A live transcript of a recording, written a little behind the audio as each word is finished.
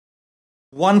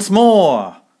Once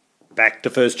more, back to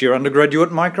first year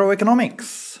undergraduate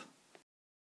microeconomics.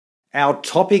 Our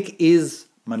topic is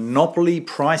monopoly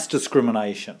price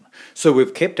discrimination. So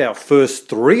we've kept our first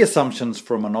three assumptions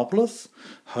for a monopolist: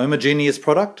 homogeneous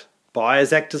product,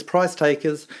 buyers act as price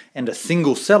takers, and a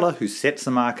single seller who sets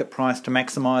the market price to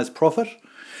maximise profit.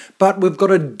 But we've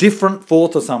got a different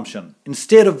fourth assumption.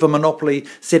 Instead of the monopoly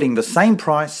setting the same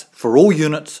price for all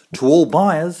units to all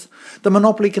buyers, the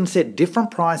monopoly can set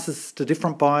different prices to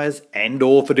different buyers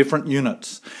and/or for different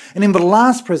units. And in the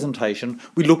last presentation,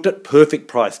 we looked at perfect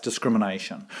price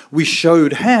discrimination. We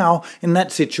showed how, in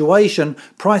that situation,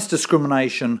 price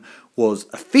discrimination was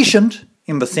efficient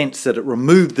in the sense that it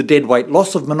removed the deadweight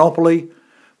loss of monopoly,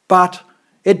 but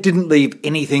it didn't leave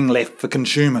anything left for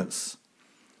consumers.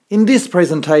 In this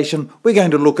presentation, we're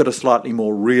going to look at a slightly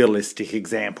more realistic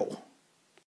example.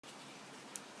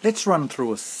 Let's run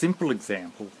through a simple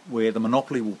example where the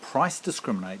monopoly will price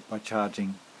discriminate by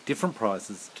charging different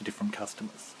prices to different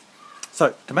customers.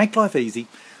 So, to make life easy,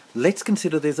 let's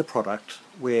consider there's a product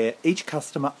where each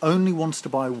customer only wants to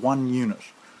buy one unit.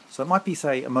 So it might be,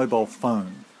 say, a mobile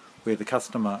phone, where the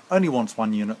customer only wants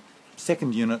one unit,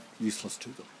 second unit useless to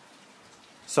them.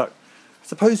 So,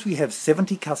 suppose we have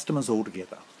 70 customers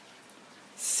altogether.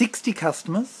 60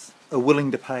 customers are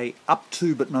willing to pay up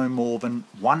to but no more than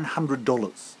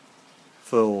 $100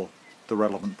 for the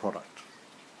relevant product.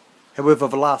 However,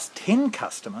 the last 10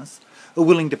 customers are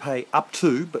willing to pay up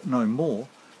to but no more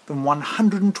than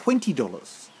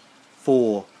 $120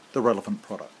 for the relevant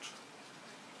product.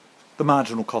 The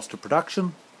marginal cost of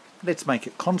production, let's make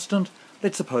it constant.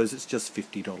 Let's suppose it's just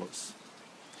 $50.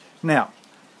 Now,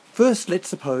 first let's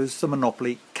suppose the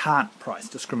monopoly can't price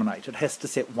discriminate. It has to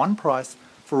set one price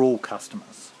for all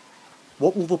customers.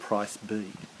 What will the price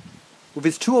be? Well,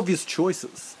 there's two obvious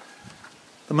choices.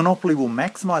 The monopoly will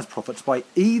maximise profits by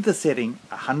either setting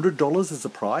 $100 as a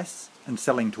price and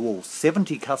selling to all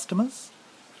 70 customers,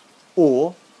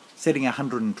 or setting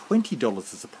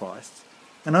 $120 as a price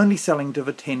and only selling to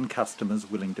the 10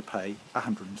 customers willing to pay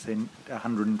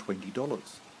 $120.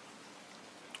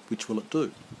 Which will it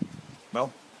do?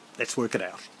 Well, let's work it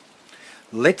out.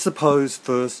 Let's suppose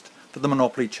first that the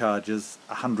monopoly charges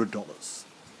 $100.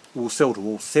 It will sell to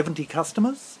all 70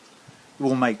 customers. It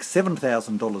will make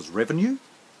 $7,000 revenue.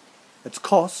 Its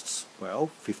costs,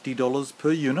 well, $50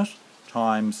 per unit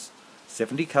times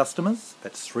 70 customers.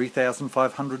 That's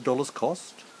 $3,500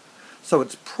 cost. So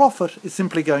its profit is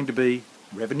simply going to be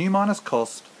revenue minus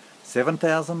cost,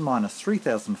 $7,000 minus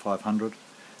 $3,500.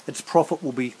 Its profit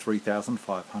will be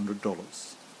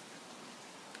 $3,500.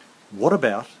 What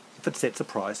about if it sets a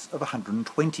price of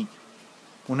 $120?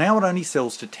 Well, now it only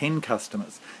sells to 10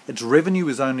 customers. Its revenue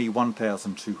is only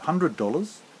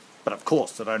 $1,200, but of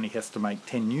course it only has to make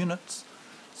 10 units,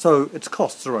 so its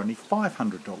costs are only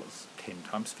 $500, 10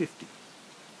 times 50.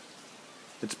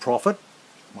 Its profit,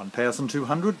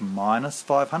 $1,200 minus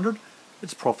 $500,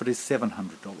 its profit is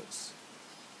 $700.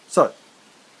 So,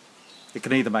 it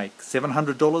can either make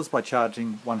 $700 by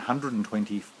charging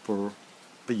 $120 for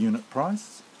the unit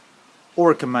price, or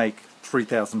it can make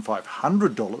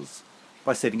 $3,500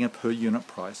 by setting a per unit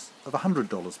price of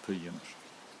 $100 per unit.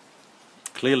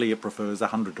 Clearly it prefers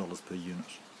 $100 per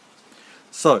unit.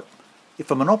 So, if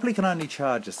a monopoly can only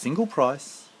charge a single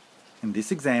price, in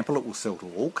this example it will sell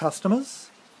to all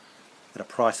customers at a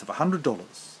price of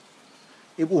 $100.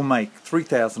 It will make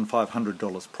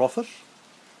 $3,500 profit.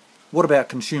 What about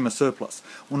consumer surplus?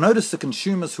 Well, notice the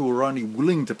consumers who are only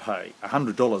willing to pay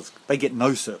 $100, they get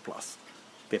no surplus.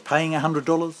 They're paying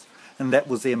 $100 and that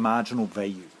was their marginal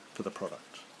value for the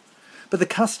product. But the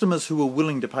customers who are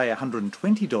willing to pay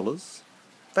 $120,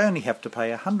 they only have to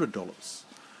pay $100.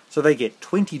 So they get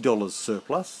 $20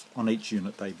 surplus on each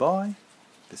unit they buy.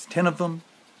 There's 10 of them,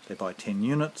 they buy 10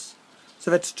 units,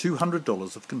 so that's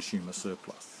 $200 of consumer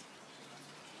surplus.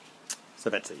 So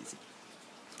that's easy.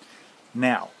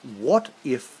 Now, what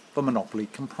if the monopoly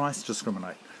can price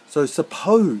discriminate? So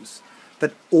suppose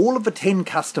that all of the 10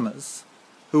 customers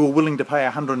who are willing to pay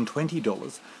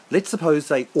 $120, let's suppose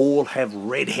they all have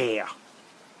red hair.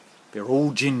 They're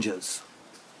all gingers.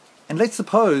 And let's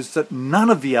suppose that none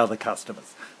of the other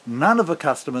customers, none of the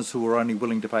customers who are only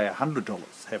willing to pay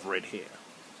 $100 have red hair.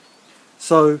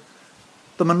 So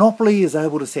the monopoly is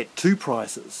able to set two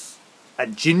prices: a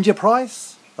ginger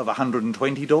price of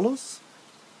 $120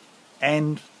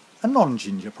 and a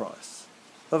non-ginger price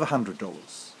of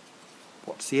 $100.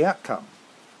 What's the outcome?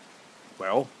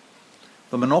 Well,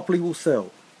 the monopoly will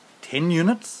sell 10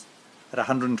 units at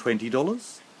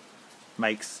 $120,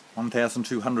 makes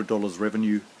 $1,200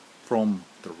 revenue from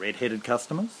the red-headed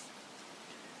customers,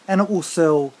 and it will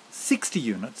sell 60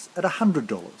 units at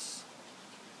 $100,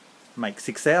 make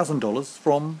 $6,000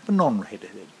 from the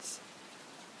non-redheads.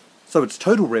 So its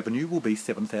total revenue will be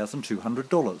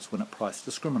 $7,200 when it price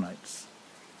discriminates.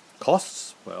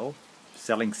 Costs, well,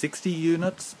 selling 60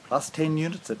 units plus 10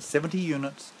 units at 70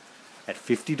 units at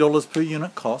 $50 per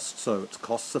unit cost, so its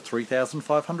costs are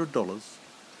 $3,500,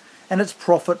 and its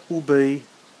profit will be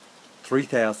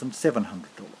 $3,700.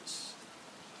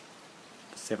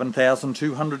 The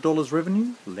 $7,200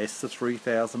 revenue less the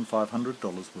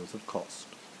 $3,500 worth of cost.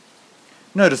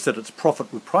 Notice that its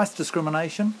profit with price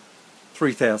discrimination,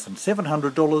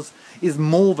 $3,700, is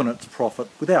more than its profit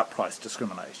without price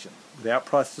discrimination. Without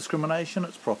price discrimination,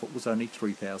 its profit was only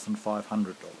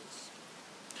 $3,500.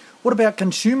 What about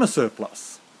consumer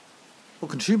surplus? Well,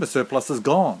 consumer surplus is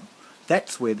gone.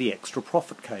 That's where the extra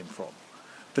profit came from.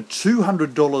 The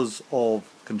 $200 of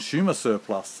consumer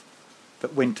surplus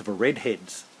that went to the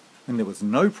redheads when there was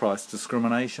no price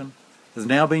discrimination has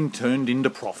now been turned into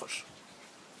profit.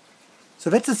 So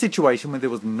that's a situation where there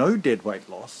was no deadweight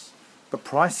loss, but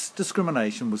price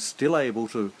discrimination was still able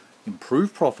to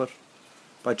improve profit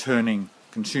by turning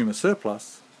consumer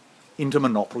surplus into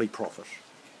monopoly profit.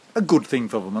 A good thing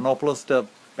for the monopolist, a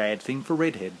bad thing for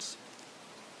redheads.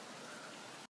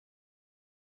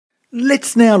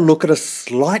 Let's now look at a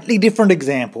slightly different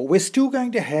example. We're still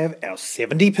going to have our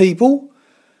 70 people.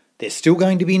 They're still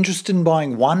going to be interested in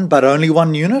buying one but only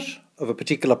one unit of a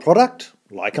particular product,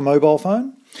 like a mobile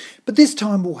phone. But this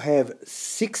time we'll have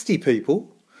 60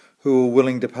 people who are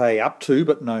willing to pay up to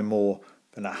but no more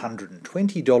than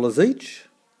 $120 each.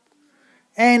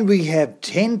 And we have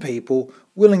 10 people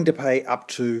willing to pay up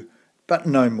to but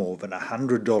no more than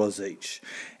 $100 each.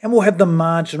 And we'll have the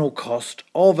marginal cost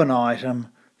of an item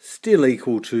still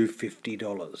equal to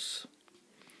 $50.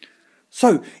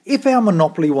 So, if our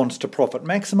monopoly wants to profit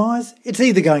maximise, it's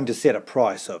either going to set a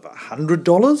price of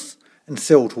 $100 and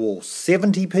sell to all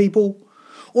 70 people,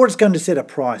 or it's going to set a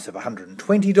price of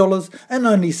 $120 and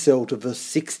only sell to the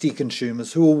 60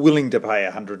 consumers who are willing to pay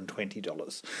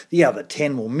 $120. The other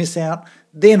 10 will miss out.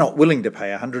 They're not willing to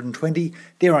pay $120,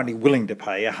 they're only willing to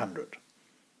pay $100.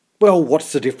 Well,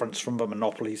 what's the difference from the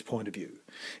monopoly's point of view?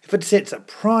 If it sets a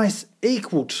price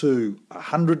equal to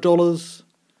 $100,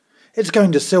 it's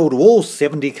going to sell to all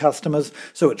 70 customers,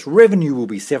 so its revenue will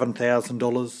be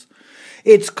 $7,000.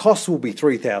 Its cost will be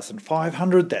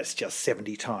 $3,500, that's just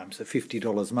 70 times the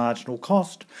 $50 marginal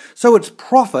cost, so its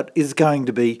profit is going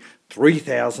to be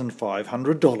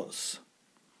 $3,500.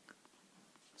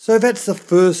 So that's the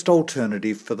first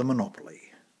alternative for the monopoly.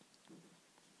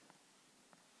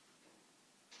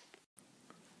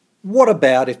 What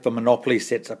about if the monopoly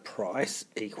sets a price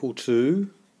equal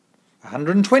to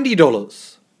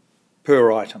 $120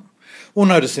 per item? Well,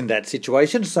 notice in that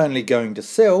situation it's only going to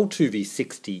sell to the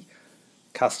 60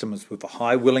 customers with a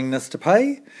high willingness to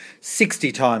pay.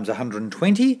 60 times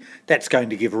 120, that's going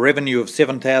to give a revenue of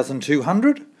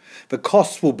 $7,200. The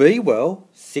costs will be, well,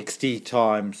 60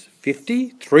 times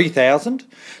 50, $3,000.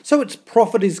 So its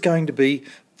profit is going to be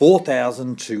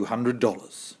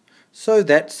 $4,200. So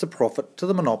that's the profit to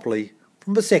the monopoly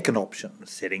from the second option,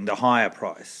 setting the higher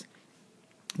price.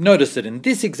 Notice that in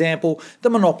this example, the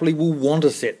monopoly will want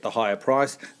to set the higher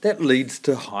price. That leads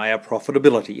to higher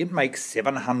profitability. It makes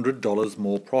 $700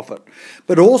 more profit.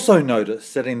 But also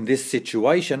notice that in this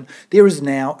situation, there is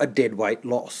now a deadweight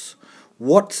loss.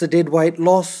 What's a deadweight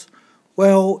loss?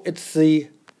 Well, it's the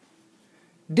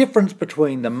difference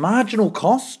between the marginal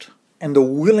cost and the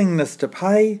willingness to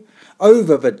pay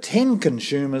over the 10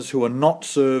 consumers who are not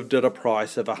served at a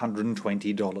price of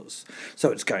 $120.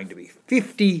 So it's going to be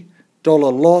 $50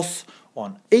 loss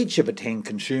on each of the 10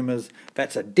 consumers.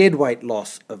 That's a deadweight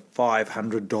loss of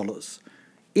 $500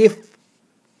 if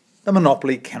the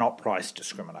monopoly cannot price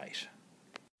discriminate.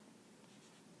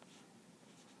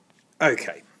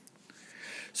 Okay,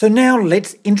 so now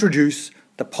let's introduce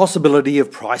the possibility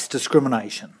of price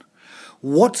discrimination.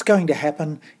 What's going to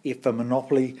happen if the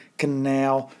monopoly can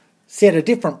now set a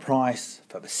different price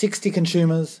for the 60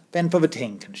 consumers than for the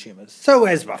 10 consumers? So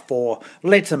as before,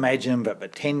 let's imagine that the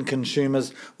 10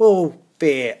 consumers, well,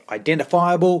 they're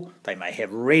identifiable, they may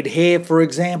have red hair for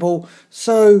example,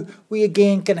 so we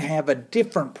again can have a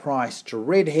different price to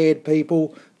red-haired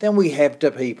people than we have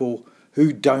to people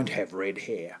who don't have red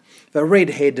hair. The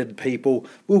red-headed people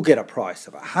will get a price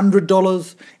of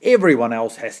 $100, everyone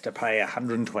else has to pay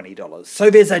 $120. So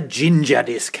there's a ginger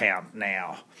discount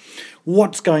now.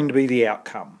 What's going to be the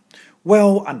outcome?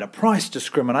 Well, under price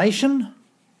discrimination,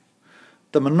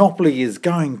 the monopoly is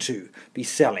going to be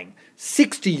selling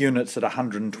 60 units at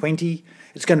 $120,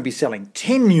 it's going to be selling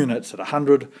 10 units at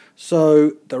 $100,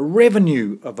 so the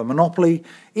revenue of a monopoly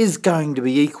is going to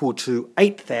be equal to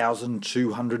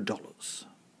 $8,200.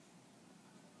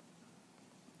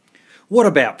 What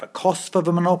about the cost for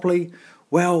the monopoly?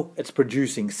 Well, it's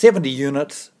producing 70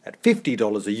 units at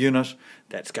 $50 a unit.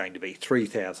 That's going to be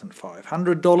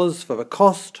 $3,500 for the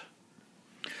cost.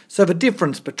 So the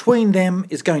difference between them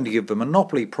is going to give the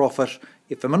monopoly profit.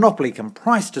 If the monopoly can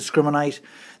price discriminate,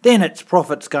 then its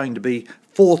profit's going to be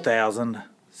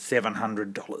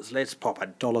 $4,700. Let's pop a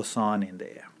dollar sign in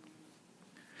there.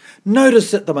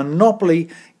 Notice that the monopoly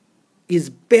is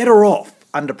better off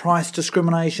under price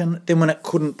discrimination than when it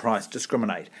couldn't price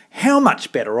discriminate. How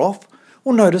much better off?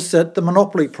 Well, notice that the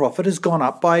monopoly profit has gone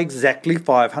up by exactly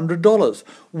 $500.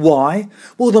 Why?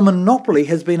 Well, the monopoly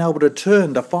has been able to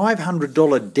turn the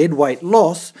 $500 deadweight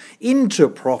loss into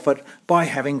profit by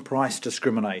having price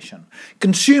discrimination.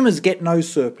 Consumers get no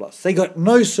surplus. They got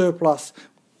no surplus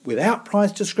without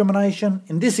price discrimination.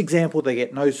 In this example, they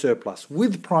get no surplus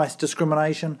with price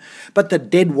discrimination, but the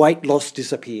deadweight loss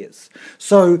disappears.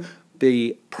 So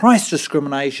the price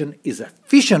discrimination is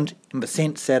efficient in the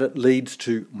sense that it leads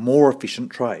to more efficient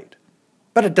trade.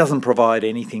 But it doesn't provide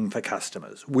anything for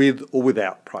customers, with or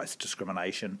without price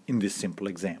discrimination in this simple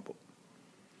example.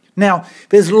 Now,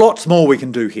 there's lots more we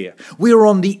can do here. We're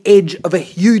on the edge of a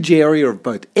huge area of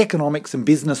both economics and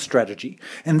business strategy,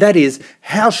 and that is,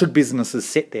 how should businesses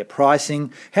set their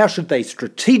pricing? How should they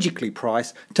strategically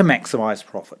price to maximise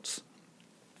profits?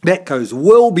 That goes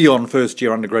well beyond first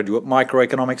year undergraduate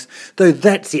microeconomics, though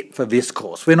that's it for this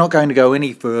course. We're not going to go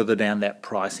any further down that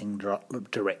pricing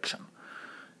direction.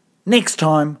 Next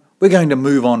time, we're going to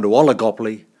move on to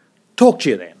oligopoly. Talk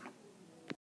to you then.